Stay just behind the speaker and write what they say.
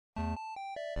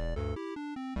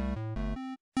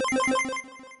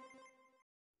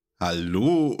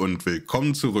Hallo und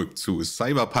willkommen zurück zu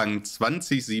Cyberpunk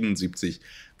 2077.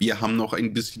 Wir haben noch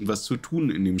ein bisschen was zu tun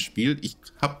in dem Spiel. Ich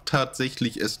habe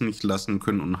tatsächlich es nicht lassen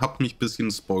können und habe mich ein bisschen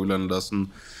spoilern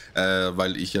lassen,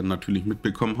 weil ich ja natürlich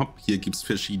mitbekommen habe, hier gibt es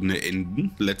verschiedene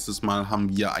Enden. Letztes Mal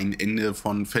haben wir ein Ende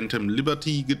von Phantom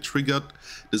Liberty getriggert,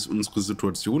 das unsere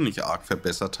Situation nicht arg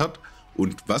verbessert hat.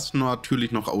 Und was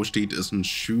natürlich noch aussteht, ist ein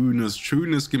schönes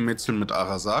Gemetzel mit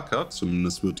Arasaka.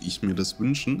 Zumindest würde ich mir das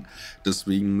wünschen.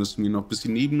 Deswegen müssen wir noch ein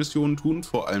bisschen Nebenmissionen tun,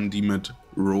 vor allem die mit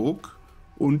Rogue.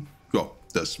 Und ja,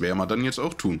 das werden wir dann jetzt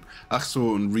auch tun. Ach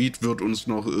so, und Reed wird uns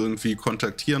noch irgendwie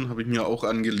kontaktieren, habe ich mir auch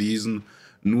angelesen.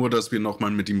 Nur, dass wir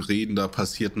nochmal mit ihm reden, da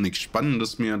passiert nichts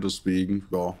Spannendes mehr. Deswegen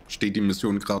ja, steht die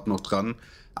Mission gerade noch dran.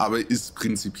 Aber ist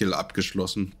prinzipiell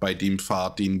abgeschlossen bei dem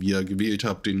Pfad, den wir gewählt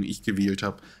haben, den ich gewählt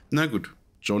habe. Na gut,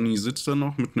 Johnny sitzt da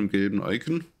noch mit einem gelben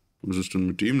Icon. Was ist denn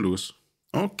mit dem los?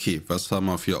 Okay, was haben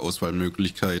wir für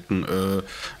Auswahlmöglichkeiten?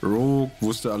 Rogue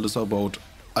wusste alles about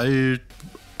alt,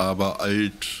 aber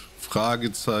alt,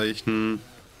 Fragezeichen.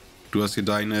 Du hast hier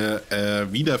deine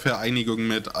Wiedervereinigung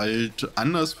mit alt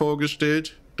anders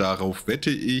vorgestellt. Darauf wette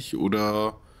ich.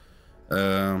 Oder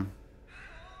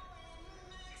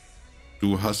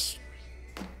du hast...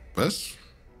 Was?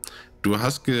 Du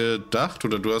hast gedacht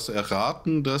oder du hast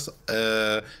erraten, dass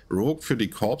Rogue für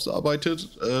die Corps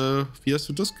arbeitet. Wie hast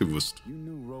du das gewusst? You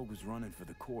knew Rogue was running for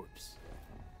the corpse.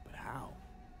 But how?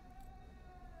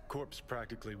 Corpse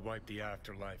practically wiped the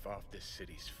afterlife off this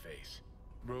city's face.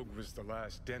 Rogue was the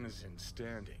last denizen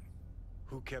standing.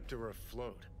 Who kept her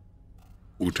afloat?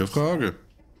 Gute Frage.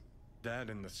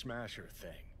 That and the Smasher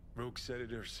thing. Rogue said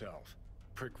it herself.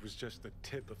 Prick was just the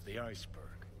tip of the iceberg.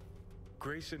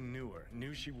 Grayson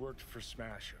knew she worked for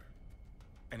Smasher.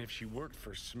 And if she worked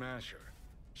for Smasher,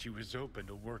 she was open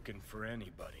to working for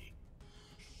anybody.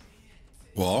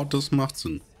 Wow, das macht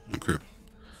Sinn. Okay.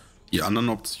 Die anderen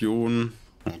Optionen,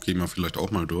 gehen wir vielleicht auch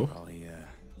mal durch. Probably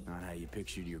not how you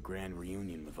pictured your grand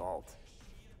reunion with Alt.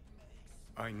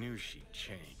 I knew she'd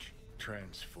change,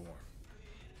 transform.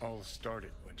 All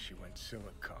started when she went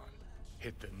Silicon,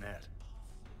 hit the net.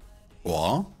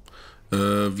 Boah.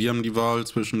 Wir haben die Wahl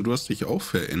zwischen, du hast dich auch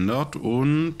verändert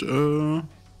und,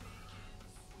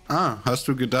 hast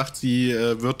du gedacht, sie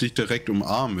wird dich direkt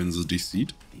umarmen, wenn sie dich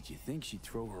sieht? Did you think she'd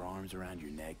throw her arms around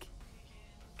your neck?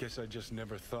 Guess I just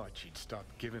never thought she'd stop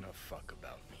giving a fuck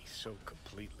about me so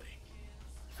completely.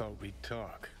 Thought we'd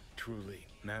talk, truly,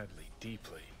 madly,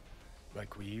 deeply,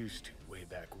 like we used to way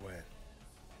back when.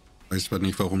 Weiß zwar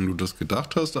nicht, warum du das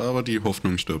gedacht hast, aber die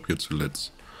Hoffnung stirbt hier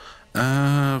zuletzt.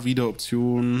 Wieder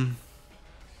Option.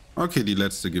 Okay, die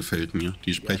letzte gefällt mir.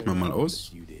 Die sprechen wir mal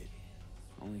aus.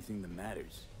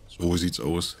 So sieht's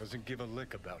aus.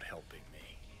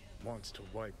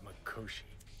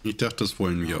 Ich dachte, das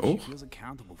wollen wir auch.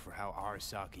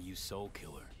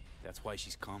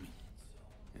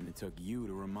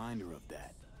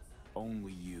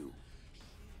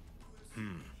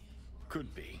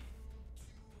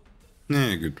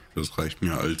 Nee, gut, das reicht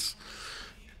mir als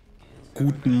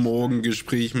guten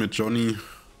Morgen-Gespräch mit Johnny.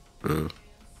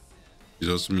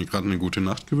 Wieso hast du mir gerade eine gute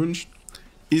Nacht gewünscht?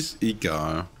 Ist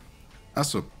egal.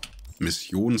 Achso,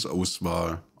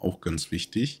 Missionsauswahl, auch ganz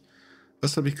wichtig.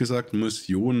 Was habe ich gesagt?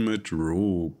 Mission mit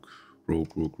Rogue.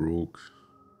 Rogue.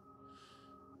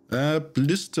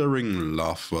 Blistering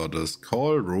Love war das.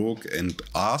 Call Rogue and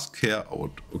ask her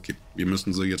out. Okay, wir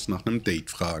müssen sie jetzt nach einem Date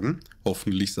fragen.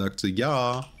 Hoffentlich sagt sie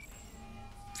ja.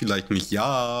 Vielleicht nicht ja,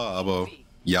 aber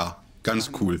ja. Ganz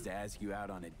cool.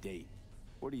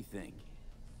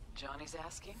 Johnny's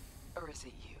asking, or is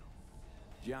it you?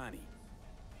 Johnny,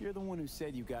 you're the one who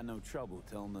said you got no trouble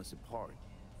telling us apart.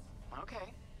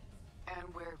 Okay.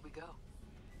 And where'd we go?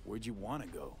 Where'd you want to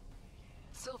go?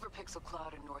 Silver Pixel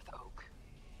Cloud in North Oak.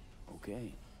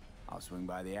 Okay. I'll swing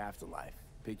by the afterlife.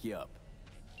 Pick you up.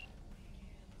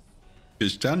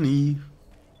 Bis Johnny.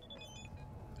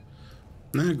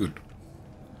 Na gut.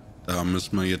 Da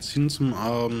müssen wir jetzt hin zum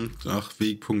Abend. Ach,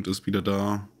 Wegpunkt ist wieder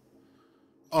da.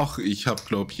 Ach, ich hab,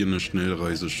 glaub, hier eine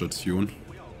Schnellreisestation.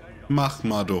 Mach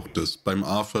mal doch das. Beim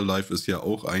Afterlife ist ja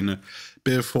auch eine,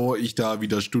 bevor ich da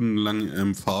wieder stundenlang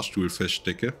im Fahrstuhl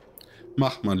feststecke.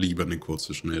 Mach mal lieber eine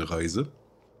kurze Schnellreise.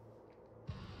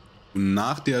 Und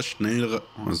nach der Schnellreise,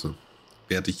 also,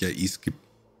 werde ich ja eh skippen.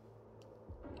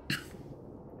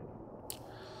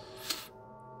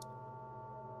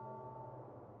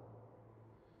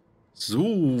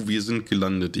 So, wir sind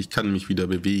gelandet. Ich kann mich wieder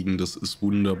bewegen. Das ist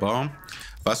wunderbar.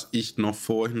 Was ich noch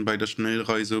vorhin bei der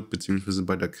Schnellreise bzw.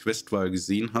 bei der Questwahl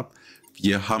gesehen habe,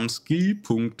 wir haben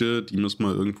Skillpunkte, die müssen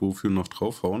wir irgendwo für noch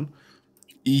draufhauen.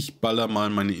 Ich baller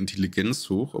mal meine Intelligenz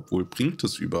hoch, obwohl bringt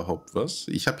das überhaupt was?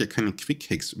 Ich habe ja keine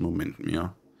Quick-Hacks im Moment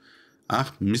mehr.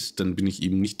 Ach Mist, dann bin ich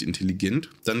eben nicht intelligent.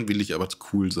 Dann will ich aber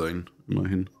cool sein,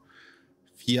 immerhin.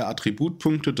 4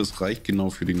 Attributpunkte, das reicht genau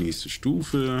für die nächste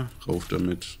Stufe. Rauf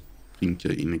damit, bringt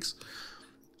ja eh nichts.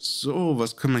 So,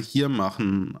 was können wir hier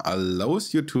machen?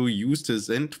 Allows you to use the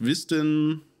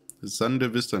Sandwisten,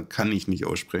 kann ich nicht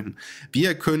aussprechen.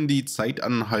 Wir können die Zeit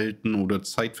anhalten oder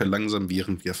Zeit verlangsamen,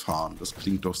 während wir fahren. Das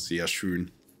klingt doch sehr schön.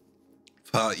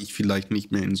 Fahre ich vielleicht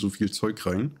nicht mehr in so viel Zeug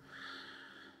rein.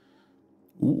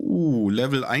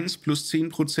 Level 1 plus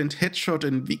 10% Headshot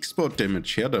and Weak Spot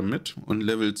Damage, her damit. Und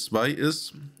Level 2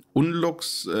 ist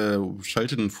Unlocks,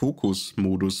 schaltet den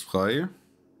Fokus-Modus frei.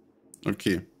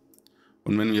 Okay.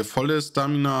 Und wenn wir volle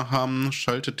Stamina haben,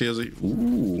 schaltet der sich...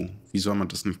 wieso haben wir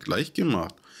das nicht gleich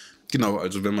gemacht? Genau,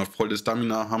 also wenn wir volle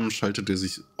Stamina haben, schaltet er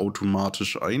sich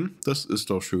automatisch ein. Das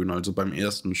ist doch schön. Also beim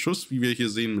ersten Schuss, wie wir hier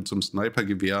sehen, mit so einem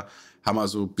Snipergewehr, haben wir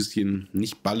so ein bisschen,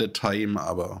 nicht Bullet-Time,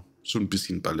 aber so ein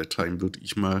bisschen Bullet-Time, würde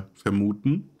ich mal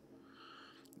vermuten.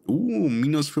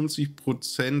 Minus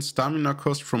 50% Stamina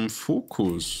Cost from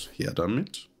Focus. Her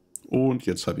damit. Und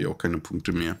jetzt habe ich auch keine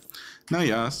Punkte mehr.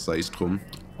 Naja, sei es drum.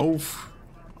 Auf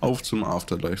zum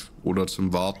Afterlife. Oder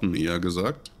zum Warten, eher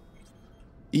gesagt.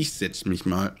 Ich setze mich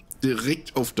mal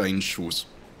direkt auf deinen Schoß.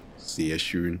 Sehr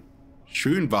schön.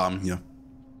 Schön warm hier.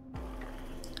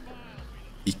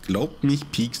 Ich glaube, mich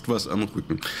piekst was am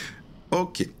Rücken.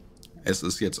 Okay. Es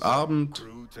ist jetzt Abend.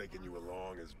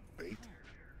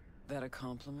 That a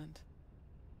compliment?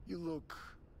 You look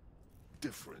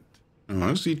different.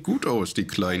 Ja, sieht gut aus, die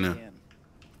Kleine.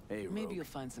 Hey, Maybe Rogue. you'll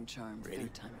find some charm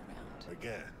third time around.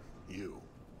 Again, you.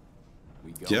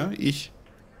 We go. Ja, ich.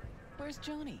 Where's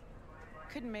Johnny?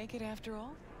 Couldn't make it after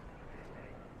all?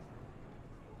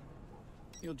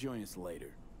 You'll join us later.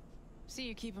 See,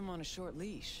 you keep him on a short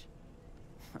leash.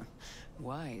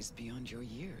 Wise beyond your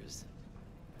years.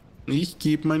 Ich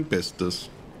gebe mein Bestes.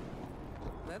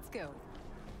 Let's go.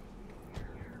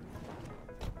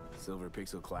 Silver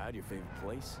Pixel Cloud, your favorite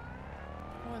place?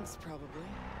 Once, probably.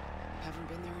 Haven't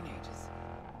been there in ages.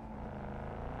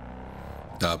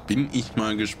 Da bin ich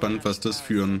mal gespannt, was das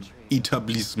für ein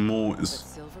Etablissement But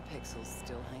ist. Silver Pixel's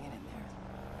still hanging in there.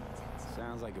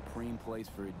 Sounds like a preem place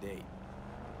for a date.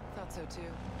 Thought so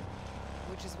too.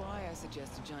 Which is why I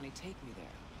suggested Johnny take me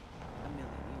there. A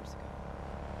million years ago.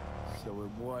 So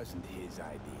it wasn't his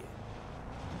idea.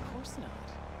 Of course not.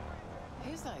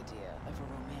 His idea of a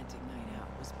romantic night out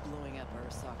was blowing up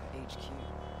Arasaka HQ.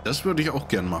 Das würde ich auch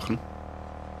gern machen.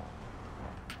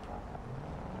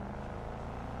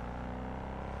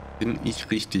 Bin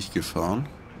ich richtig gefahren?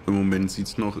 Im Moment sieht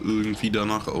es noch irgendwie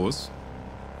danach aus.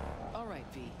 All right,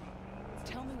 V.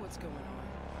 Tell me what's going on.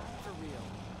 For real.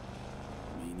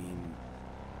 Meaning,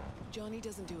 Johnny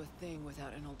doesn't do a thing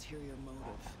without an ulterior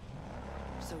motive.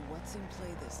 So what's in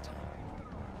play this time?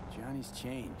 Johnny's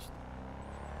changed.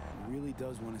 He really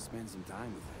does want to spend some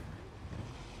time with her.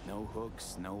 No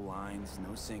hooks, no lines,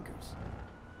 no sinkers.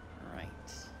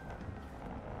 Right.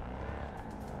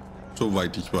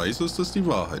 Soweit ich weiß, ist das die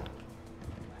Wahrheit.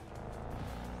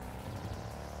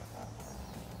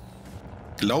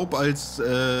 Glaub, als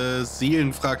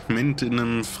Seelenfragment in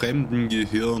einem fremden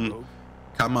Gehirn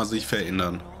kann man sich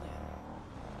verändern.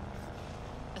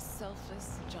 A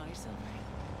selfless Johnny Silverhand.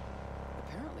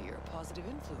 Apparently you're a positive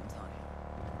influence on him.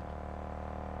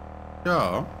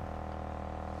 Ja.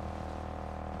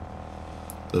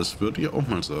 Das würde ich auch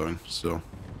mal sagen. So.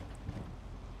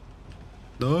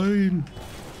 Nein.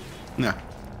 Na.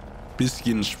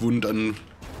 Bisschen Schwund an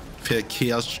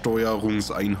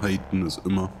Verkehrssteuerungseinheiten ist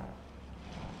immer.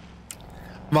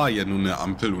 War ja nur eine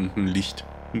Ampel und ein Licht.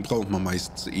 Den braucht man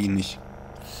meistens eh nicht.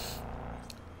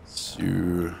 So.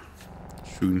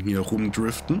 Schön hier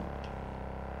rumdriften.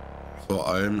 Vor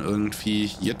allem irgendwie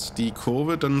jetzt die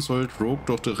Kurve, dann sollte Rogue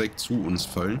doch direkt zu uns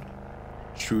fallen.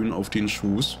 Schön auf den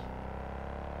Schoß.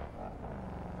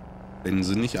 Wenn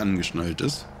sie nicht angeschnallt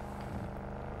ist.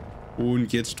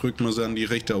 Und jetzt drückt man sie an die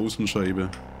rechte Außenscheibe.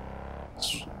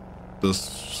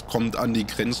 Das kommt an die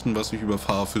Grenzen, was ich über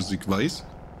Fahrphysik weiß.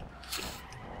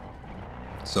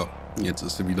 So, jetzt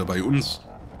ist sie wieder bei uns.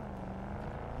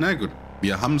 Na gut,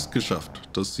 wir haben es geschafft.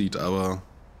 Das sieht aber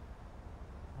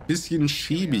ein bisschen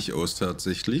schäbig aus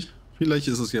tatsächlich. Vielleicht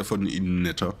ist es ja von innen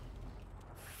netter.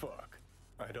 Fuck.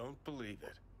 I don't believe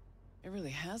it. It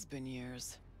really has been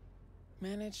years.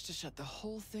 Managed to shut the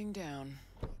whole thing down.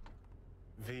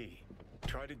 V,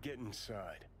 try to get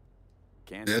inside.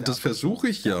 can't Ja, das stop us. versuche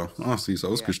ich ja. Ach, sie ist We asked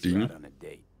you ausgestiegen. out on a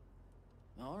date.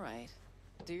 All right.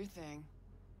 Do your thing.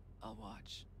 I'll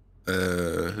watch.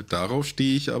 Darauf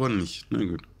stehe ich aber nicht. Na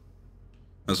gut.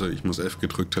 Also ich muss F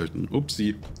gedrückt halten.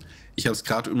 Upsi. Ich habe es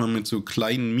gerade immer mit so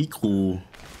kleinen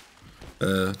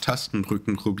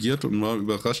Tastendrücken probiert und war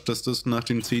überrascht, dass das nach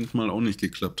dem 10. Mal auch nicht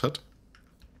geklappt hat.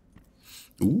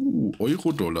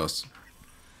 Euro-Dollars.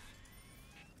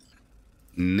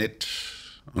 Nett.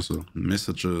 Also,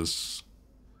 Messages.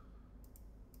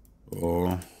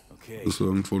 Oh, ist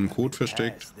irgendwo ein Code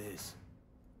versteckt.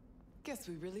 Guess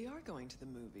we really are going to the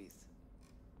movies.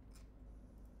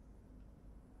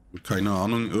 Keine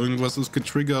Ahnung, irgendwas ist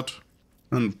getriggert.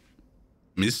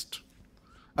 Mist.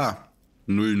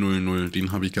 000,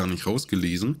 den habe ich gar nicht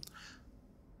rausgelesen.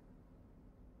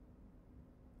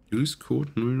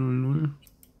 Use-Code 000.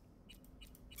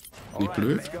 Nicht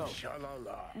blöd.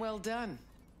 Well done.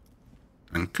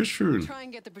 Dankeschön. Try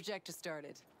and get the projector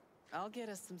started. I'll get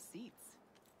us some seats.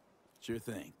 Sure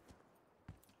thing.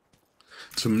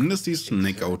 Zumindest die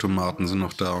Snack-Automaten sind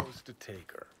noch da.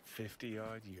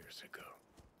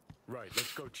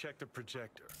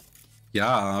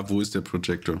 Ja, wo ist der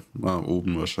Projektor?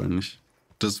 Oben wahrscheinlich.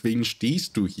 Deswegen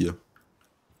stehst du hier.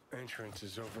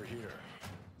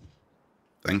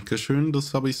 Dankeschön,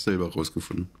 das habe ich selber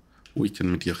rausgefunden. Oh, ich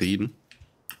kann mit dir reden.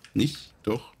 Nicht?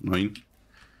 Doch? Nein.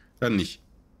 Dann nicht.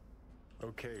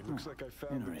 Okay, looks like I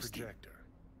found the projector.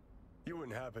 You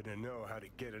wouldn't happen to know how to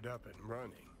get it up and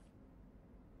running.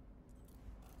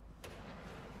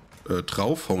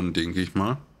 Draufhauen, denke ich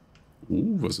mal.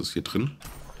 Was ist hier drin?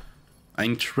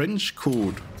 Ein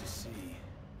Trenchcoat.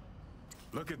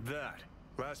 Look at that.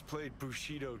 Last played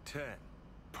Bushido 10.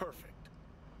 Perfect.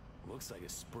 Looks like a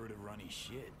spurt of runny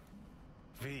shit.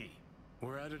 V,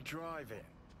 we're at a drive-in.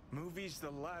 Movie's the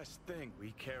last thing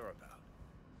we care about.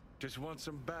 Just want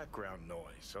some background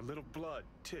noise, a little blood,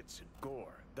 tits, and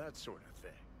gore, that sort of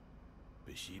thing.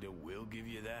 Bushido will give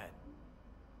you that.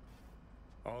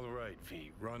 All right,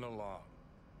 V, run along.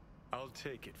 I'll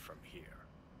take it from here.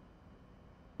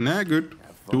 Na gut,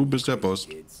 du bist der Boss.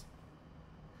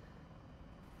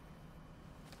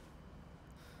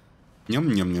 Njam,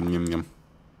 njam, njam, njam, njam.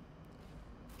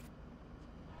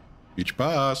 Viel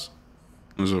Spaß.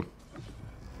 Also.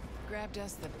 Grabbed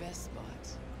us the best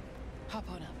spot. Hop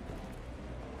on up.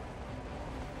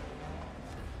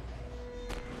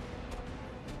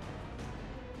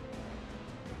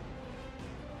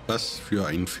 Was für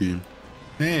ein Film.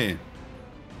 Hey.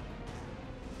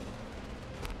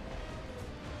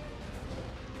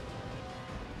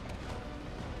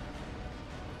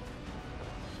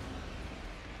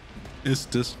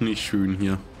 Ist das nicht schön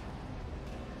hier?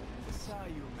 This how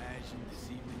you imagine this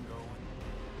evening going?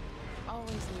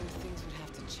 Always knew things would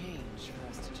have to change for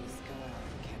us to just go out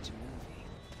and catch a movie.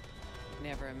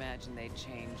 Never imagined they'd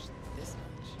change this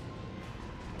much.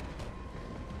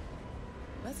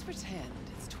 Let's pretend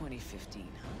it's 2015,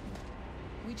 huh?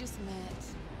 We just met,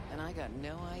 and I got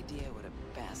no idea what a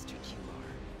bastard you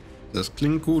are. Das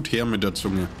klingt gut, her mit der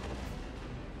Zunge.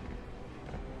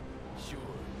 Sure,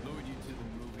 lured you to the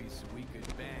movies so we could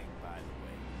bang, by the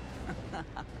way.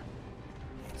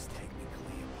 It's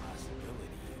technically a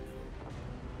possibility, you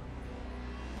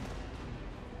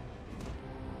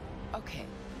know. Okay,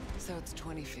 so it's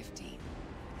 2015.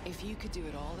 If you could do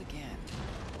it all again,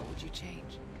 what would you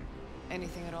change?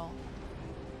 Anything at all?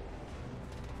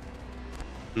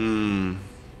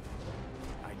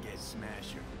 I guess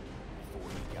Smasher before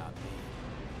he got me.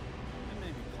 And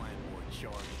maybe plant more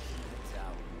charges in the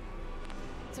tower.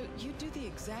 So you do the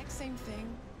exact same thing,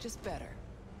 just better.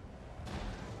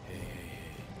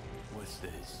 Hey, what's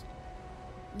this?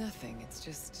 Nothing, it's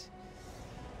just...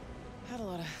 Had a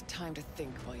lot of time to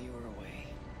think while you were away.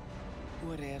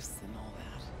 What ifs and all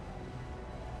that.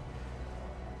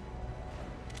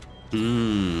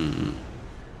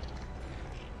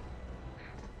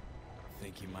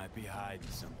 Think you might be hiding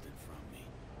something from me.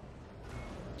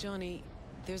 Johnny,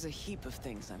 there's a heap of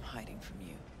things I'm hiding from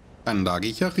you. Dann lag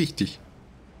ich ja richtig.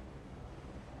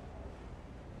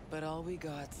 But all we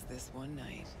got's this one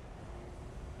night.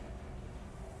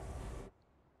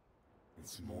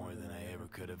 It's more than I ever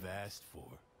could have asked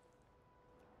for.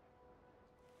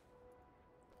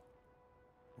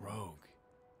 Rogue,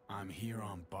 I'm here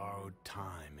on borrowed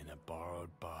time in a borrowed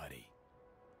body.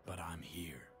 But I'm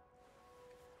here.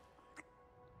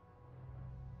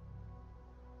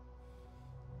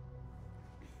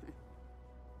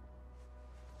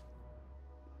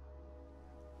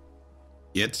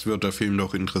 Jetzt wird der Film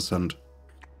doch interessant.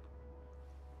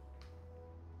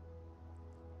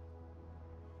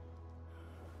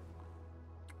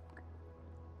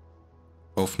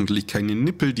 Hoffentlich keine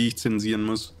Nippel, die ich zensieren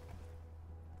muss.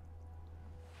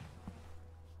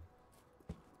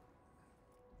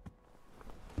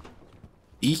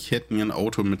 Ich hätte mir ein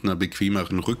Auto mit einer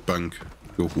bequemeren Rückbank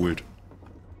geholt.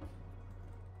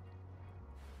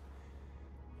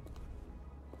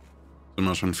 Sind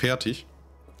wir schon fertig?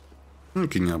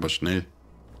 Ging aber schnell.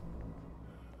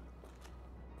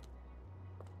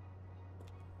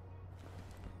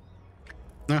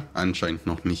 Na, anscheinend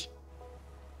noch nicht.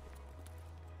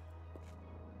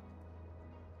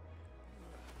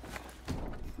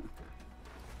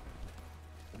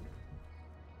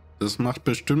 Das macht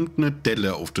bestimmt eine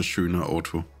Delle auf das schöne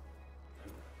Auto.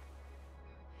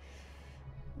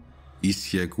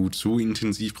 Ist ja gut. So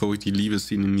intensiv brauche ich die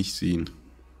Liebesszene nicht sehen.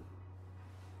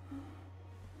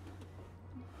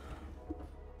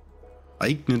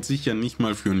 Eignet sich ja nicht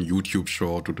mal für einen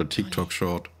YouTube-Short oder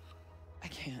TikTok-Short.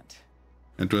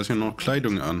 Ja, du hast ja noch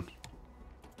Kleidung an.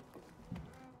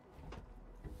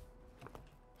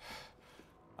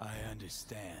 I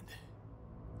understand.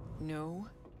 No,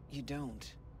 you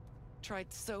don't.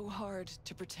 Tried so hard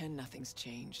to pretend nothing's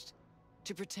changed.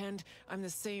 To pretend I'm the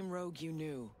same rogue you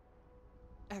knew.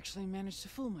 Actually managed to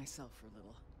fool myself for a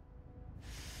little.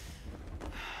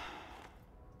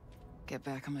 Get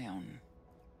back on my own.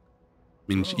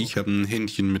 Mensch, ich habe ein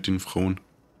Händchen mit den Frauen.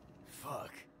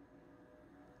 Fuck.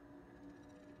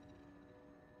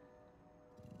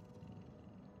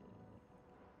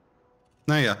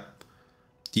 Naja,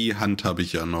 die Hand habe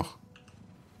ich ja noch.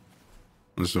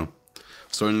 Also,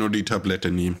 soll nur die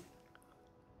Tablette nehmen.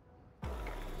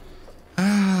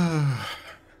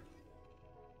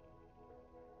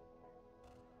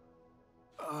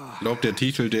 Ich glaube, der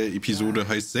Titel der Episode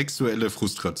heißt Sexuelle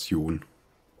Frustration.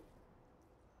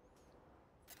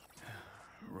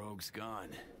 Rogue's gone.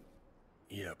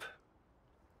 Yep.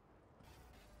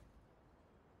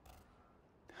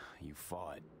 You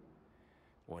fought.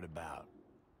 What about?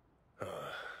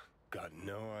 Got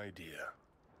no idea.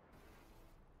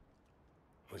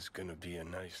 Was gonna be a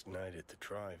nice night at the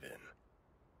drive-in.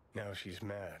 Now she's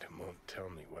mad and won't tell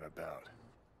me what about.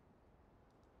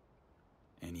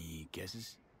 Any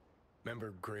guesses?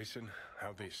 Remember Grayson,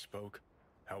 how they spoke?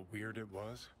 How weird it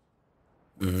was?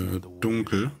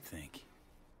 Dunkel. I don't think.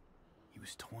 He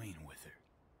was toying with her.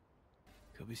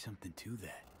 Could be something to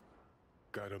that.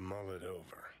 Gotta mull it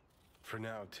over. For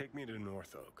now, take me to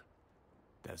North Oak.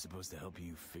 That's supposed to help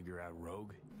you figure out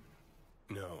Rogue?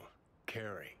 No,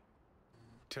 Carrie.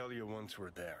 Tell you once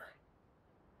we're there.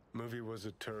 Movie was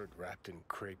a turd wrapped in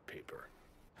crepe paper.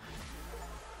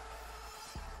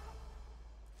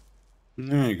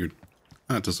 Na gut.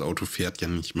 Ah, das Auto fährt ja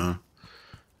nicht mal.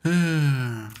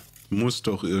 Muss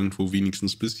doch irgendwo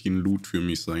wenigstens ein bisschen Loot für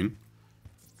mich sein.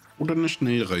 Oder eine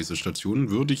Schnellreisestation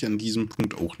würde ich an diesem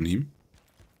Punkt auch nehmen.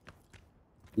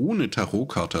 Ohne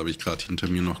Tarotkarte habe ich gerade hinter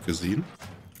mir noch gesehen.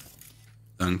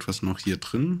 Irgendwas noch hier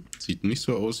drin. Sieht nicht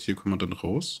so aus. Hier kommen wir dann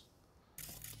raus.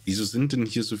 Wieso sind denn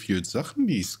hier so viele Sachen,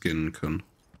 die ich scannen kann?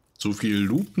 So viele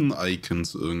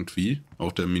Lupen-Icons irgendwie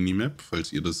auf der Minimap,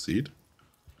 falls ihr das seht.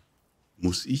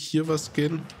 Muss ich hier was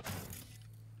scannen?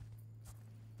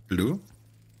 Hallo?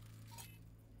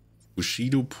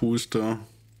 Bushido-Poster.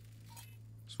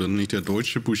 Das wird nicht der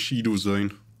deutsche Bushido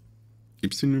sein.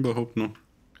 Gibt's den überhaupt noch?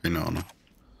 Keine Ahnung.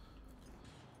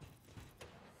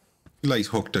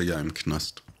 Vielleicht hockt er ja im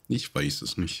Knast. Ich weiß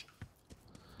es nicht.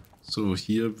 So,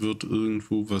 hier wird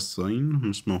irgendwo was sein.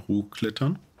 Müssen wir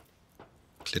hochklettern.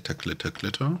 Kletter, kletter,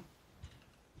 kletter.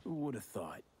 Who would have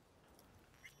thought?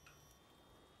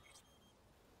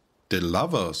 The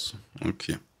Lovers.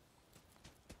 Okay.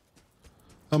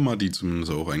 Haben wir die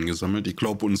zumindest auch eingesammelt. Ich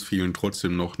glaube, uns fehlen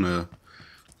trotzdem noch eine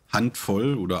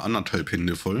Handvoll oder anderthalb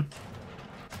Hände voll.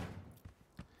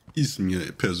 Ist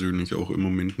mir persönlich auch im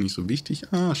Moment nicht so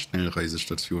wichtig. Ah,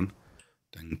 Schnellreisestation.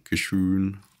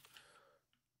 Dankeschön.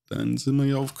 Dann sind wir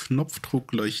ja auf Knopfdruck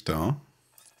gleich da.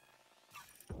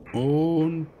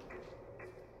 Und...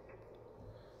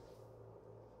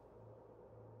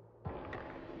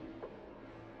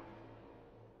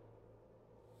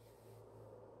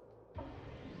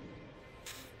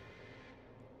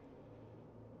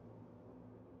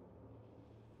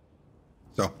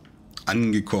 so,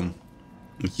 angekommen.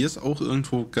 Und hier ist auch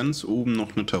irgendwo ganz oben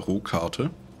noch eine Tarotkarte.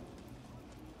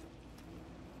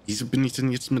 Wieso bin ich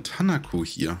denn jetzt mit Hanako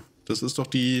hier? Das ist doch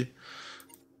die...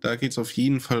 Da geht es auf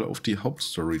jeden Fall auf die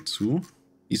Hauptstory zu.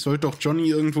 Ich sollte doch Johnny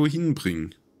irgendwo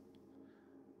hinbringen.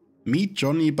 Meet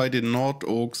Johnny bei den North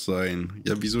Oaks sein.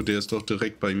 Ja, wieso? Der ist doch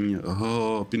direkt bei mir.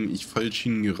 Oh, bin ich falsch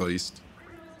hingereist.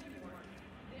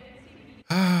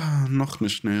 Ah, noch eine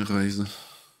Schnellreise.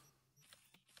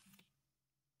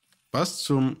 Was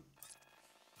zum...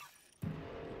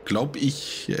 Glaub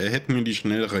ich, hätten wir die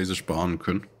Schnellreise sparen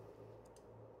können.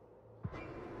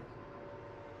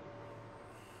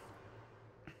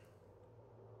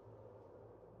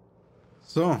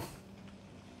 So.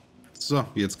 So,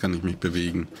 jetzt kann ich mich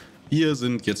bewegen. Wir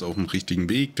sind jetzt auf dem richtigen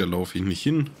Weg, da laufe ich nicht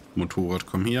hin. Motorrad,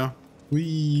 komm her.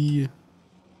 Hui.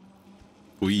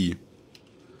 Ui.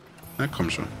 Na komm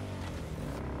schon.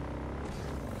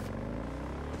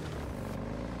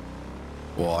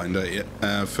 Boah, in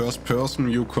der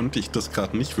First-Person-View konnte ich das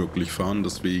gerade nicht wirklich fahren,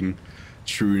 deswegen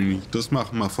schön. Das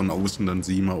machen wir von außen, dann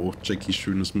sehen wir auch Jackies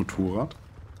schönes Motorrad.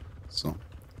 So.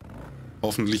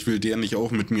 Hoffentlich will der nicht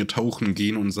auch mit mir tauchen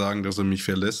gehen und sagen, dass er mich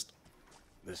verlässt.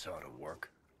 This ought to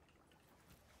work.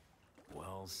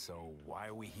 Well, so why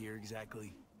are we here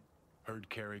exactly? Heard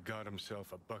Carey got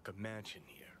himself a buck of mansion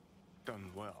here.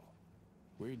 Done well.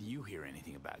 Where do you hear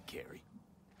anything about Carey?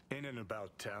 In and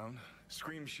about town.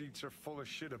 Scream sheets are full of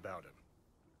shit about him.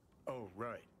 Oh,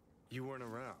 right. You weren't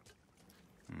around.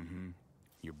 Mm-hmm.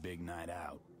 Your big night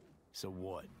out. So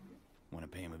what? Want to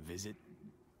pay him a visit?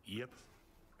 Yep.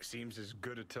 Seems as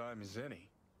good a time as any.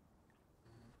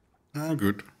 Na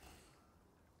gut.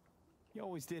 You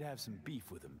always did have some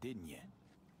beef with him, didn't you?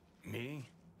 Me?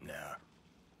 Nah.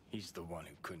 He's the one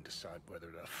who couldn't decide whether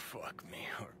to fuck me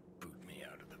or boot me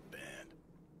out of the band.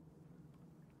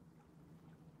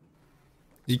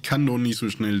 Ich kann doch nicht so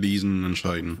schnell lesen und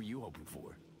entscheiden. What were you hoping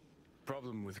for?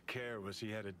 Problem with Care was he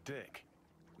had a dick,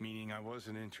 meaning I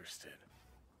wasn't interested.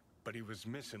 But he was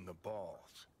missing the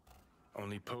balls.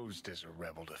 Only posed as a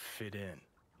rebel to fit in.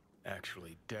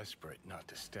 Actually desperate not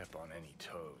to step on any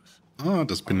toes. Ah,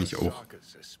 das bin ich auch.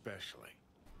 Arasaka's especially.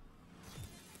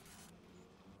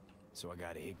 So I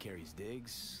gotta hit Carey's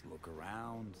digs, look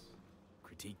around,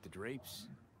 critique the drapes.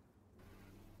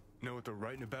 Know what they're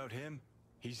writing about him?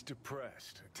 He's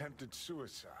depressed, attempted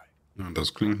suicide. Ja,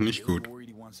 das klingt nicht Really gut. worried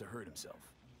he wants to hurt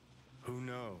himself. Who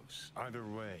knows? Either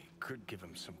way, could give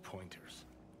him some pointers.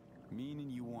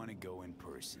 Meaning you want to go in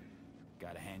person.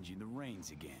 Gotta hand you the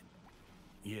reins again.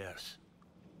 Yes.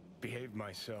 Behaved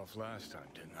myself last time,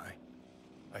 didn't I?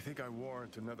 I think I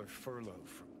warrant another furlough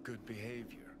for good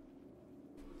behavior.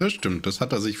 Das stimmt, das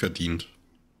hat er sich verdient.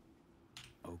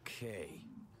 Okay,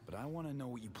 but I want to know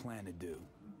what you plan to do.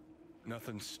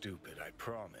 Nothing stupid, I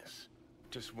promise.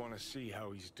 Just want to see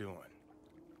how he's doing.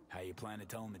 How you plan to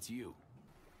tell him it's you?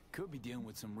 Could be dealing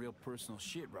with some real personal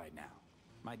shit right now.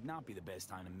 Might not be the best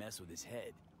time to mess with his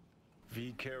head.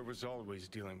 V-Care was always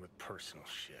dealing with personal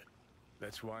shit.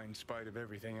 That's why, in spite of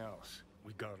everything else,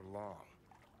 we got along.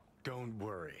 Don't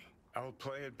worry. I'll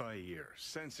play it by ear,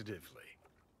 sensitively.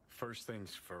 First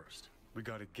things first. We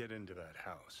gotta get into that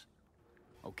house.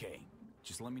 Okay,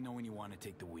 just let me know when you want to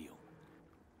take the wheel.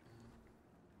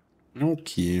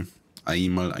 Okay,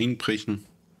 einmal einbrechen.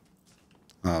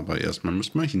 Aber erstmal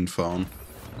müssen wir hinfahren.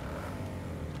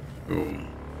 So.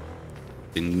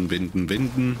 Wenden.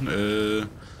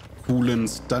 Coolen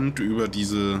Stunt über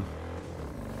diese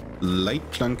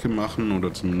Leitplanke machen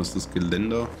oder zumindest das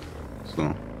Geländer.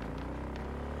 So.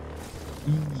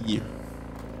 Ii.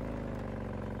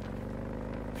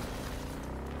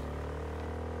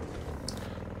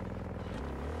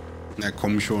 Na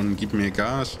komm schon, gib mir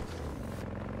Gas.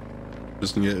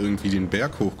 Müssen ja irgendwie den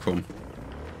Berg hochkommen.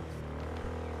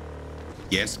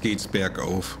 Jetzt geht's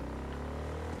bergauf.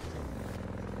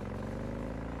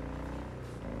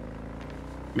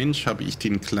 Mensch, habe ich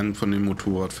den Klang von dem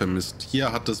Motorrad vermisst.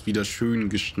 Hier hat es wieder schön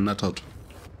geschnattert.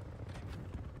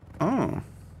 Ah.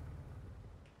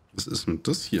 Was ist denn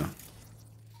das hier?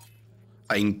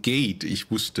 Ein Gate, ich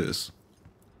wusste es.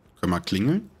 Können wir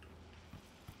klingeln?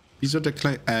 Wieso hat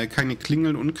der keine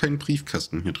Klingeln und kein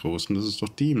Briefkasten hier draußen? Das ist doch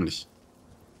dämlich.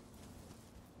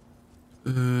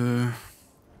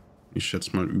 Ich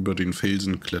schätze mal über den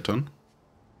Felsen klettern.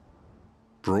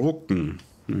 Broken.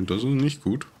 Das ist nicht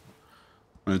gut.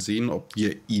 Mal sehen, ob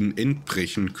wir ihn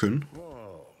entbrechen können.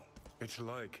 Whoa, it's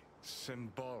like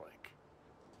symbolic.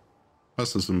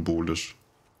 Was ist symbolisch?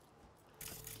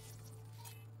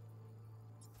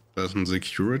 Da ist ein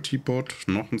Security-Bot,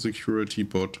 noch ein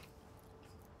Security-Bot.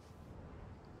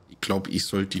 Ich glaube, ich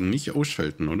sollte ihn nicht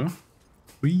ausschalten, oder?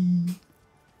 Hui.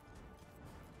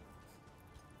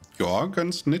 Ja,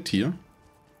 ganz nett hier.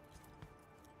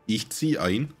 Ich ziehe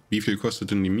ein. Wie viel kostet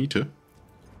denn die Miete?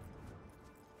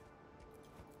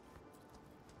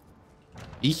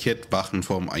 Ich hätte Wachen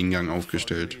vorm Eingang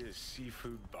aufgestellt.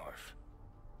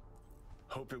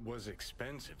 Hope it was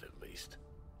expensive at least.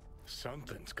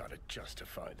 Something's gotta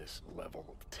justify this level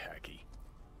of tacky.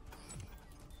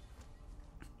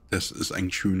 Das ist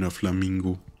ein schöner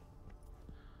Flamingo.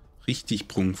 Richtig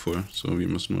prunkvoll. So, wir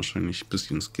müssen wahrscheinlich ein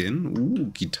bisschen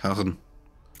scannen. Gitarren.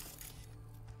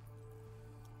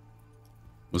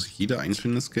 Muss ich jeder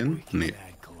einzelne scannen? Nee.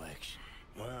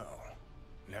 Well,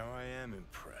 now I am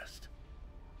impressed.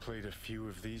 Played a few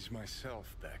of these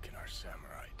myself back in our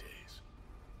samurai days.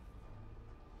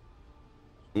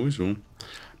 Sowieso.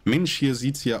 Mensch, hier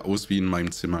sieht's ja aus wie in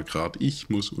meinem Zimmer gerade. Ich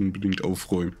muss unbedingt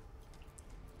aufräumen.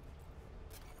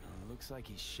 Looks like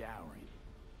he's showering.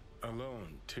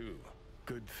 Alone, too.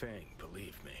 Good thing,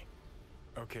 believe me.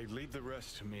 Okay, leave the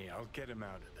rest to me. I'll get him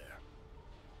out of there.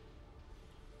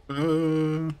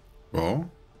 Ja.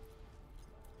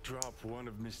 Drop one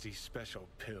of Misty's special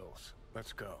pills.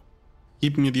 Let's go.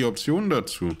 Gib mir die Option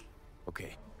dazu.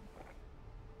 Okay.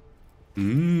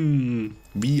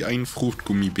 Wie ein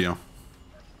Fruchtgummibär.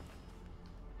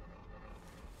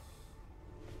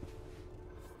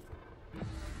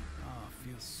 Ah,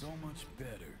 feels so much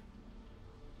better.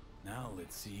 Now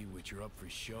let's see which are up for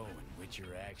show and which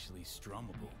are actually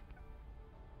strummable.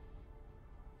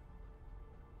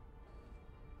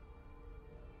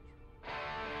 The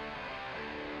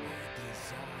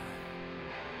desire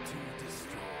to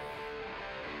destroy.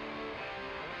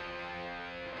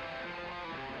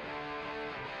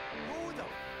 Who the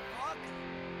fuck?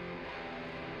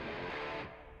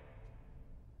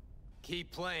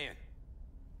 Keep playing.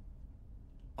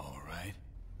 All right.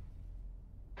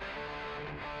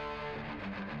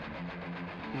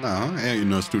 Na,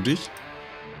 erinnerst du dich?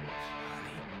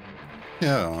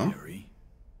 Ja. Harry?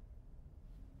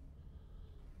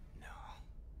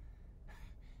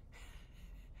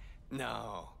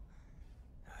 No.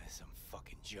 That's some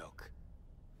fucking joke.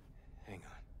 Hang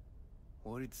on.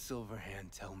 What did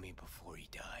Silverhand tell me before he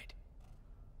died?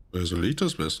 Wer soll ich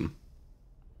das wissen?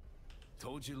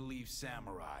 Told you to leave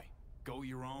Samurai. Go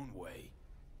your own way.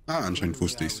 Ah, anscheinend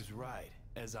wusste I ich's. was right,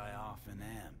 as I often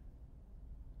am.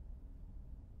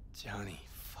 Johnny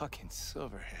fucking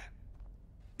Silverhand.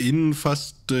 In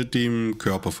fast dem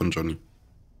Körper von Johnny.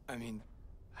 I mean,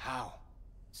 how?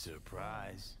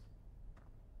 Surprise.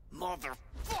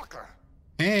 Motherfucker!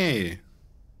 Hey!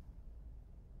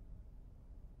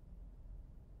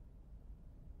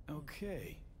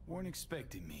 Okay, weren't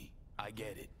expecting me. I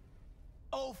get it.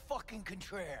 Oh, fucking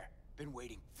contraire. Been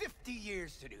waiting 50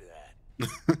 years to do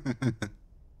that.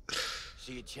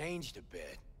 She had changed a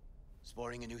bit.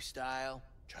 Sporting a new style,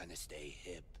 trying to stay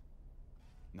hip.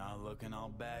 Not looking all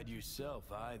bad yourself,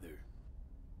 either.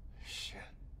 Shit.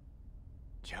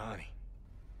 Johnny.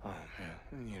 Oh, man.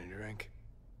 I need a drink.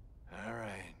 All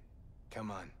right.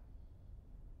 Come on.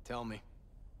 Tell me.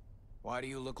 Why do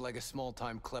you look like a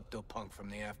small-time klepto-punk from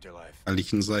the afterlife? Weil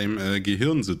ich in seinem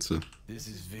Gehirn sitze. This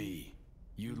is V.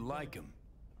 You like him.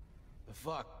 The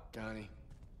fuck, Johnny?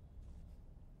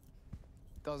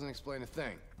 Doesn't explain a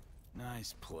thing.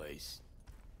 Nice place.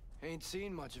 Ain't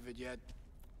seen much of it yet.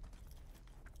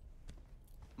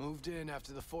 Moved in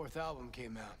after the 4th album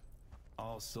came out.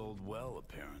 All sold well,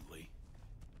 apparently.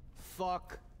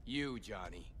 Fuck you,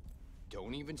 Johnny.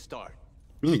 Don't even start.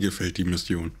 Mir gefällt die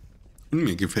Mission. Und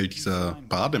mir gefällt dieser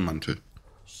Bademantel.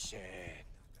 Shit.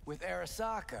 With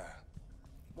Arasaka.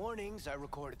 Mornings, I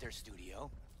record at their studio.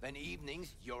 Then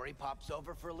evenings, Yori pops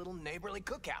over for a little neighborly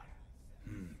cookout.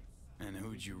 And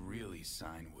who'd you really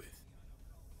sign with?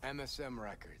 MSM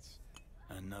Records.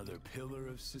 Another pillar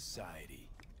of society.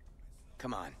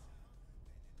 Come on.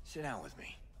 Sit down with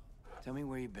me. Tell me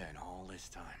where you've been all this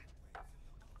time.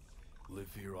 Live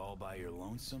here all by your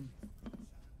lonesome?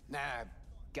 Nah,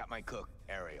 got my cook,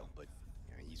 Ariel, but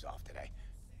he's off today.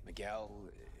 Miguel...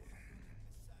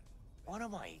 What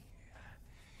am I...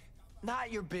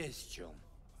 Not your biz, Jum.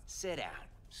 Sit down.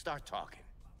 Start talking.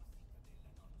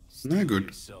 Na gut.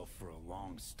 Yourself for a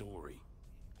long story.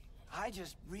 I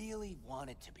just really want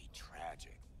it to be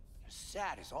tragic.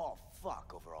 Sad as all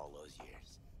fuck over all those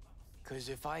years. Cause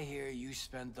if I hear you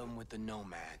spent them with the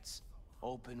nomads,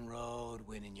 open road,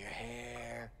 wind in your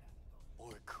hair,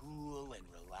 or cool and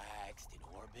relaxed in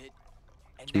orbit,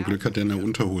 and Zum Glück hat er eine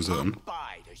Unterhose an.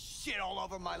 bye to shit all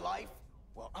over my life,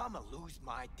 well, I'ma lose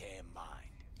my damn mind.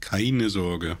 Keine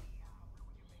Sorge.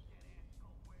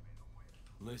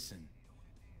 Listen,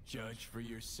 judge for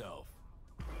yourself.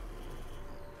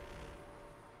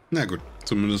 Na gut,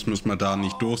 zumindest müssen wir da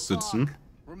nicht durchsitzen.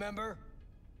 Remember?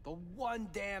 The one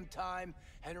damn time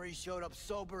Henry showed up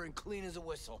sober and clean as a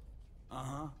whistle.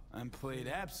 Uh-huh, and played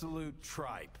absolute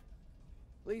tripe.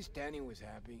 At least Danny was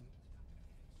happy.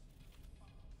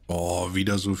 Oh,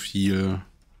 wieder so viel.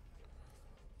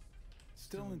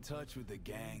 Still in touch with the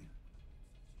gang?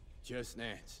 Just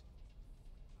Nance.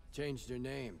 Changed her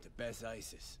name to Bess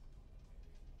Isis.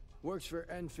 Works for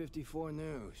N54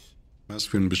 News. Was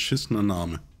für ein beschissener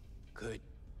Name. Could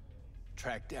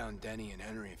track down Denny and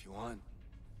Henry if you want.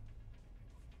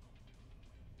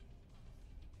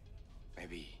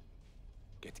 Maybe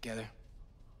get together?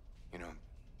 You know,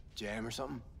 jam or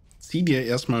something? Zieh dir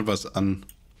erstmal was an.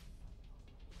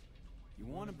 You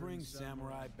want to bring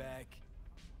Samurai back?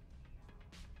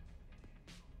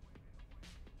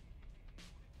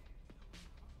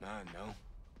 No.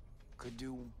 Could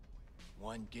do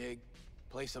one gig,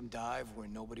 Play some dive where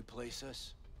nobody plays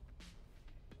us?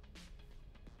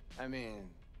 I mean,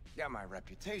 got my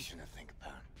reputation to think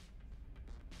about.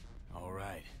 All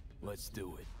right, let's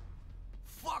do it.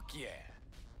 Fuck yeah!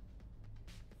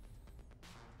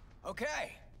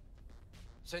 Okay.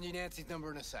 Send you Nancy's number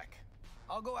in a sec.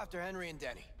 I'll go after Henry and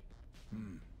Denny.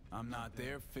 I'm not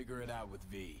there, figure it out with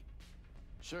V.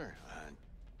 Sure,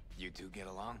 you two get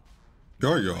along?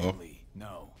 Ja, ja. Lately,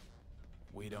 no.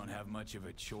 We don't have much of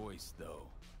a choice, though.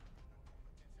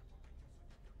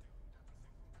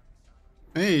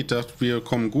 Hey, ich dachte, wir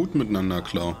kommen gut miteinander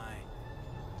klar.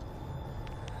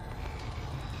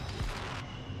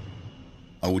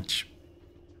 Autsch.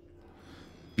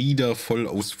 Wieder voll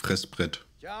aufs Fressbrett.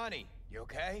 Johnny, you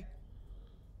okay?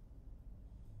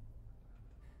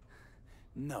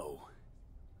 No.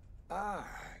 Ah,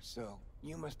 so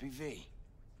you must be V.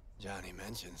 Johnny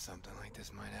mentioned something like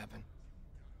this might happen.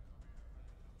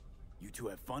 You two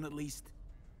have fun at least?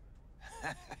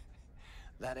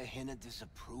 That a hint of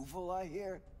disapproval, I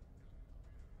hear?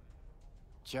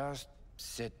 Just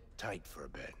sit tight for a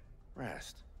bit.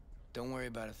 Rest. Don't worry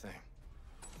about a thing.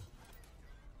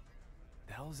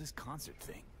 The hell is this concert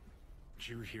thing? Did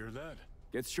you hear that?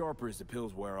 Gets sharper as the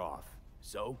pills wear off.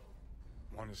 So?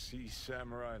 Want to see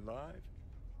Samurai live?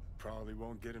 Probably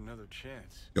won't get another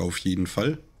chance. Ja, auf jeden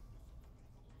Fall.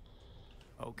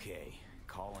 Okay,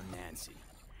 calling Nancy.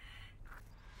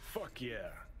 Fuck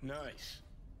yeah, nice.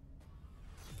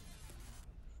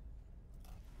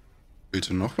 Willst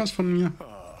du noch was von mir?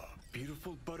 Ah,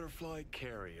 beautiful butterfly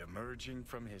Carrie emerging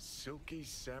from his silky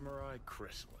samurai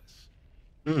chrysalis.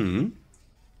 Mhm.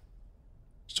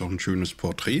 Ist doch ein schönes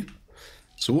Porträt.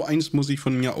 So eins muss ich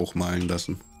von mir auch malen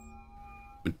lassen.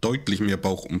 Mit deutlich mehr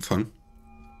Bauchumfang.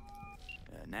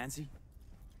 Nancy?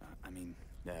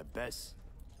 Bess?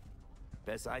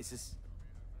 Bess Isis?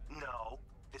 No,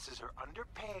 this is her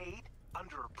underpaid,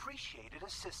 underappreciated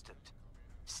assistant.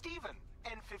 Steven,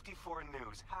 N54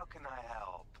 News, how can I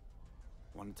help?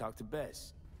 Want to talk to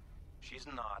Bess? She's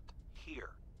not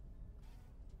here.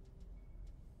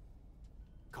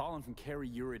 Calling from Carrie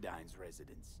Uridine's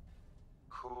residence.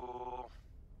 Cool.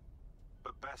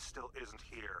 But Bess still isn't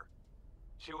here.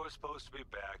 She was supposed to be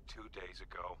back 2 days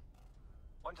ago.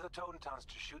 Went to the Towns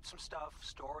to shoot some stuff,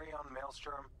 story on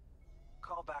Maelstrom.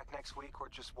 Call back next week or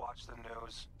just watch the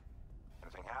news. If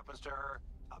anything happens to her,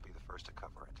 I'll be the first to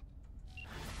cover it.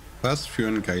 Was für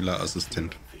ein geiler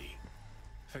Assistent.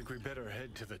 Think we better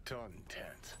head to the Taunton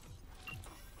tent.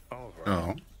 All right.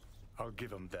 Ja. I'll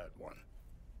give him that one.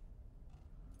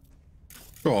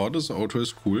 Ja, das Auto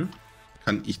ist cool.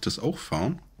 Kann ich das auch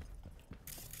fahren?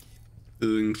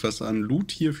 Irgendwas an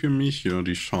Loot hier für mich? Ja,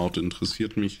 die Chart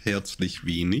interessiert mich herzlich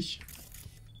wenig.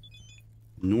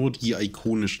 Nur die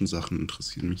ikonischen Sachen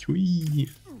interessieren mich. Hui.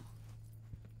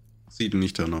 Sieht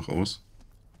nicht danach aus.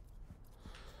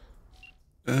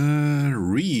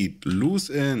 Read.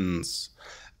 Loose ends.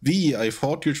 V, I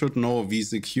thought you should know. We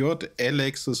secured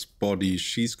Alex's body.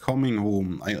 She's coming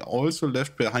home. I also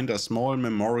left behind a small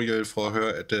memorial for her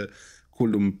at the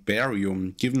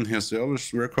Columbarium. Given her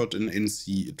service record in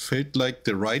NC, it felt like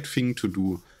the right thing to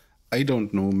do. I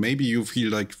don't know. Maybe you feel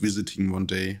like visiting one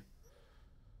day.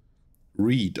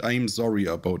 Read. I'm sorry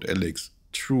about Alex.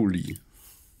 Truly.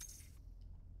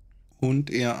 Und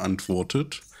er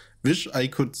antwortet: Wish I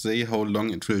could say how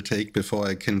long it will take before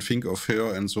I can think of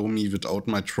her and so me without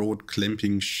my throat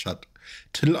clamping shut.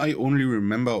 Till I only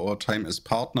remember our time as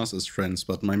partners, as friends,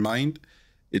 but my mind,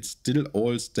 it's still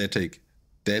all static.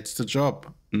 That's the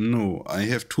job. No, I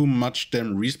have too much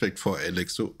damn respect for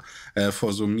Alex,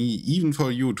 for me, even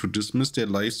for you, to dismiss their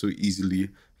lives so easily.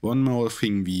 One more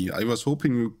thing, V. I was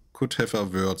hoping you could have a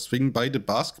word. Swing by the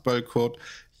basketball court.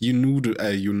 You know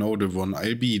the one.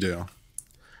 I'll be there.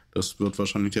 Das wird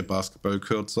wahrscheinlich der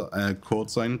Basketballcourt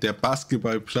sein, der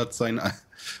Basketballplatz sein,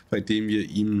 bei dem wir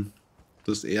ihm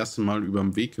das erste Mal über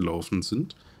den Weg gelaufen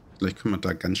sind. Vielleicht können wir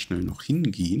da ganz schnell noch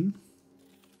hingehen.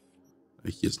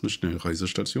 Hier ist eine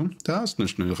Schnellreisestation. Da ist eine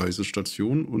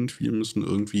Schnellreisestation und wir müssen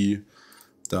irgendwie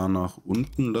da nach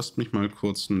unten. Lasst mich mal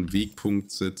kurz einen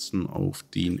Wegpunkt setzen auf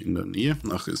den in der Nähe.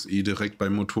 Ach, ist eh direkt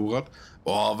beim Motorrad.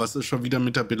 Oh, was ist schon wieder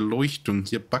mit der Beleuchtung?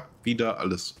 Hier backt wieder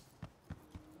alles.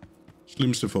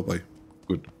 Schlimmste vorbei.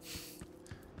 Gut.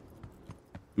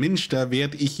 Mensch, da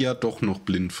werde ich ja doch noch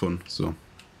blind von. So.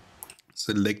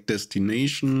 Select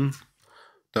Destination.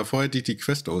 Davor hätte ich die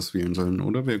Quest auswählen sollen,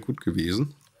 oder? Wäre gut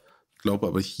gewesen. Ich glaube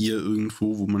aber hier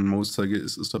irgendwo, wo mein Mauszeiger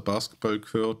ist, ist der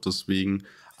Basketballcourt. Deswegen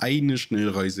eine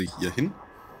Schnellreise hier hin.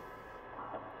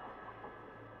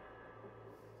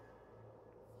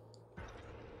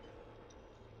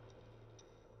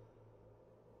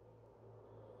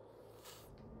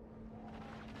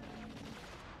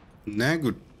 Na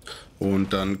gut.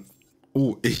 Und dann...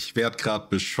 Oh, ich werde gerade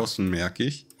beschossen, merke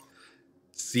ich.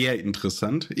 Sehr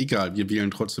interessant. Egal, wir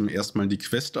wählen trotzdem erstmal die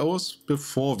Quest aus,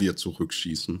 bevor wir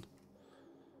zurückschießen.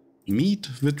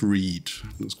 Meet with Reed.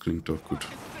 Das klingt doch gut.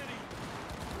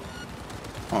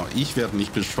 Oh, ich werde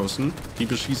nicht beschossen. Die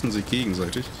beschießen sich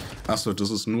gegenseitig. Achso,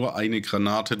 das ist nur eine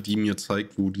Granate, die mir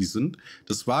zeigt, wo die sind.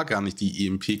 Das war gar nicht die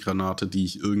EMP-Granate, die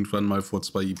ich irgendwann mal vor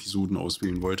 2 Episoden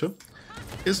auswählen wollte.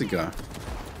 Ist egal.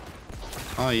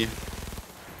 Hi.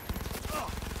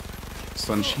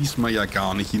 Dann schießt man ja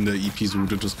gar nicht in der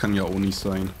Episode. Das kann ja auch nicht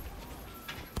sein.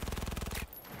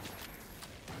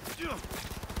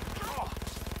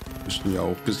 Müssen ja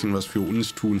auch ein bisschen was für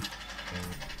uns tun.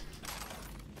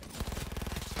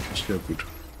 Ist ja gut.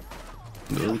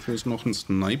 Und irgendwo ist noch ein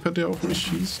Sniper, der auf mich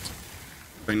schießt.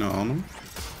 Keine Ahnung.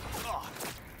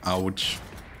 Autsch.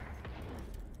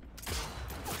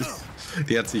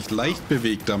 Der hat sich leicht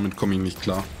bewegt, damit komme ich nicht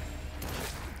klar.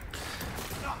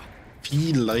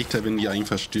 Viel leichter, wenn die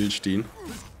einfach stillstehen.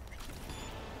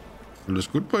 Alles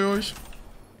gut bei euch?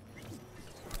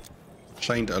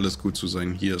 Scheint alles gut zu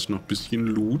sein. Hier ist noch ein bisschen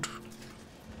Loot.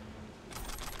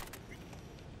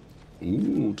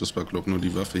 Das war, glaube ich, nur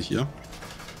die Waffe hier.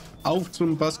 Auf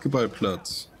zum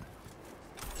Basketballplatz.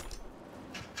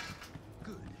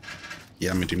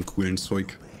 Ja, mit dem coolen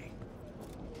Zeug.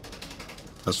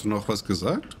 Hast du noch was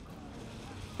gesagt?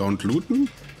 Don't looten?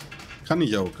 Kann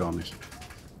ich auch gar nicht.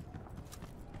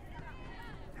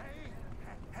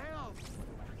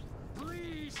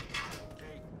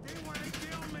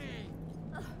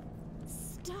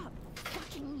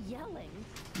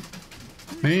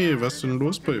 Hey, was ist denn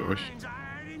los bei euch?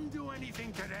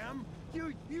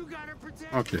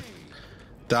 Okay.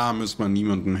 Da muss man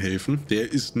niemandem helfen.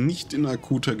 Der ist nicht in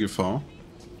akuter Gefahr.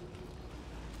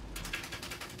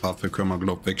 Waffe können wir,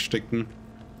 glaube ich, wegstecken.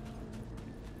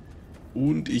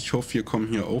 Und ich hoffe, wir kommen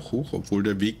hier auch hoch, obwohl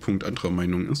der Wegpunkt anderer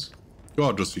Meinung ist.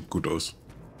 Ja, das sieht gut aus.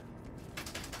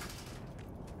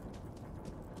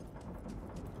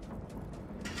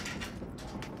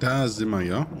 Da sind wir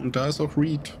ja. Und da ist auch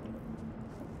Reed.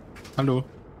 Hallo.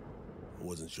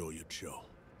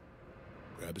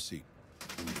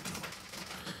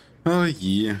 Ah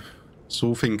je.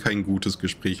 So fängt kein gutes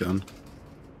Gespräch an.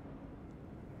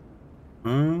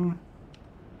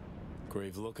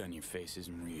 Grave look on your face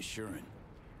isn't reassuring.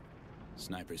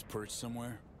 Snipers perched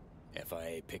somewhere?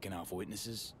 FIA picking off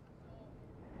witnesses?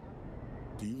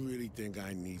 Do you really think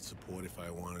I need support if I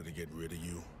wanted to get rid of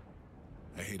you?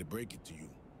 I hate to break it to you,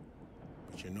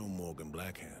 but you're no Morgan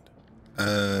Blackhand.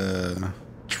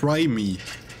 Try me.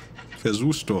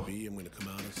 Versuch's doch. I'm gonna come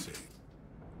out and say,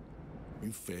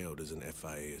 you failed as an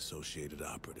FIA-associated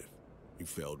operative. You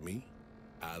failed me,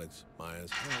 Alex,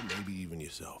 Myers, hell, maybe even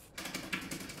yourself.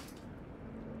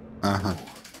 Aha.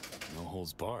 No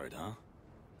holds barred, huh?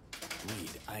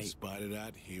 Reed, Spite of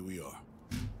that, here we are.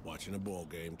 Watching a ball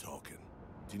game, talking.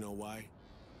 Do you know why?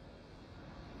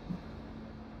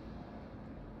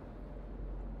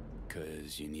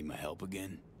 'Cause you need my help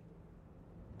again?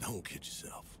 Don't kid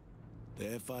yourself.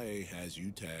 The FIA has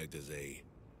you tagged as a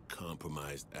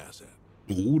compromised asset.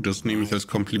 Das nehme ich als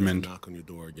Kompliment. Knock on your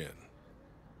door again.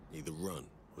 Either run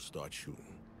or start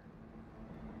shooting.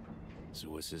 So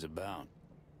what's this about?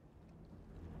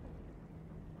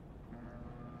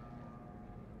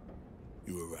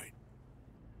 You were right.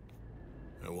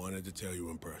 I wanted to tell you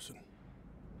in person.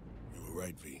 You were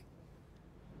right, V.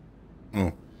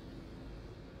 Oh.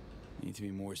 Need to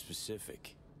be more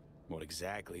specific. What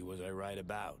exactly was I right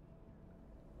about?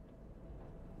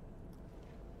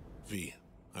 V,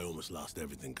 I almost lost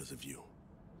everything because of you.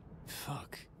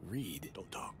 Fuck, Reed. Don't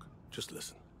talk. Just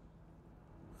listen.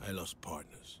 I lost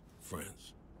partners,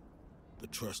 friends, the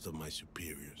trust of my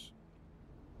superiors.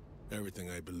 Everything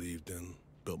I believed in,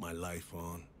 built my life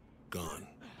on, gone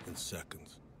in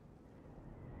seconds.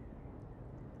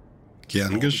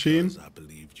 Gern geschehen. I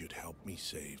believed you'd help me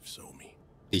save Somi.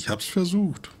 Ich hab's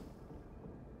versucht.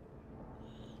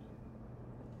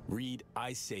 Reed,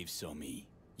 I saved Somi.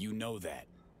 You know that.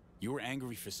 You were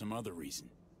angry for some other reason.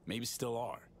 Maybe still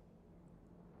are.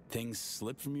 Things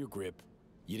slipped from your grip.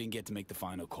 You didn't get to make the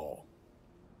final call.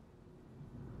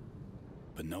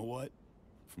 But know what?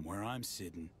 From where I'm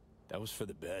sitting, that was for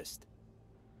the best.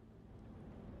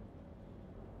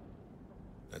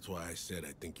 That's why I said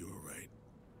I think you were right.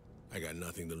 I got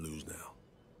nothing to lose now.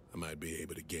 I might be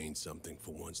able to gain something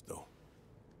for once, though.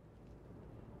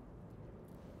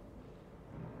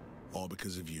 All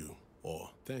because of you, or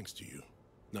thanks to you.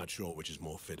 Not sure which is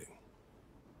more fitting.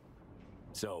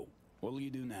 So, what'll you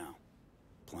do now?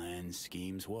 Plans,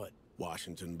 schemes, what?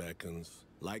 Washington beckons,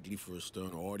 Likely for a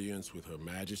stern audience with Her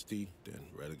Majesty, then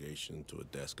relegation to a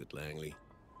desk at Langley.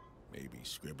 Maybe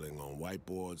scribbling on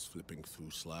whiteboards, flipping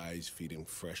through slides, feeding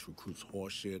fresh recruits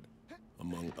horseshit,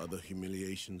 among other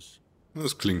humiliations.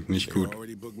 Das klingt nicht They gut.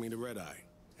 already booked me to Red Eye,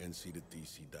 NC to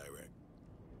DC direct.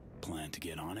 Plan to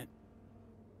get on it?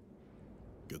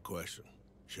 Good question.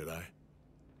 Should I?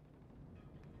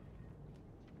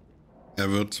 Er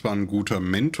wird zwar ein guter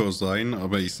Mentor sein,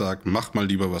 aber ich sag, mach mal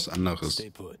lieber was anderes. Stay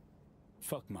put.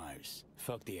 Fuck Myers.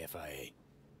 Fuck the FIA.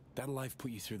 That life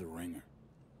put you through the ringer.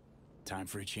 Time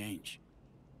for a change.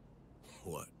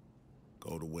 What?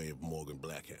 Go the way of Morgan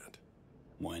Blackhand.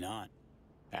 Why not?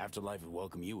 Afterlife would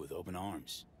welcome you with open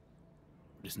arms.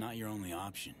 But it's not your only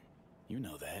option. You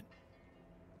know that.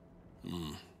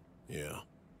 Yeah.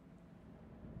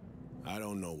 I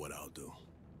don't know what I'll do.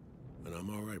 And I'm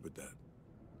alright with that.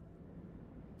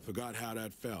 Forgot how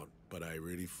that felt, but I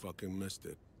really fucking missed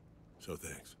it. So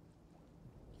thanks.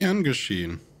 Gern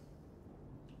geschehen.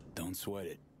 Don't sweat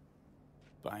it.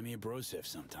 Buy me a Brosef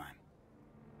sometime.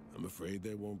 I'm afraid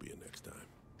there won't be a next time.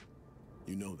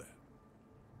 You know that.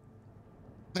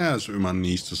 Ja, ist immer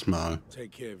nächstes Mal. Take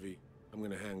care, V. I'm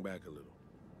gonna hang back a little.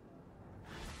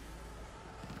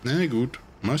 Na gut,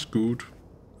 mach's gut.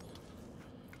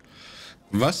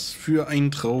 Was für ein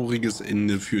trauriges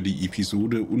Ende für die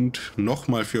Episode und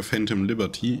nochmal für Phantom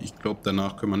Liberty. Ich glaube,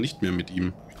 danach können wir nicht mehr mit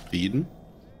ihm reden.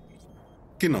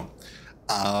 Genau.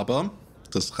 Aber,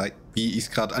 wie ich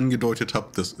es gerade angedeutet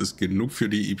habe, das ist genug für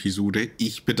die Episode.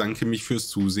 Ich bedanke mich fürs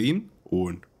Zusehen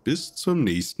und bis zum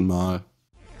nächsten Mal.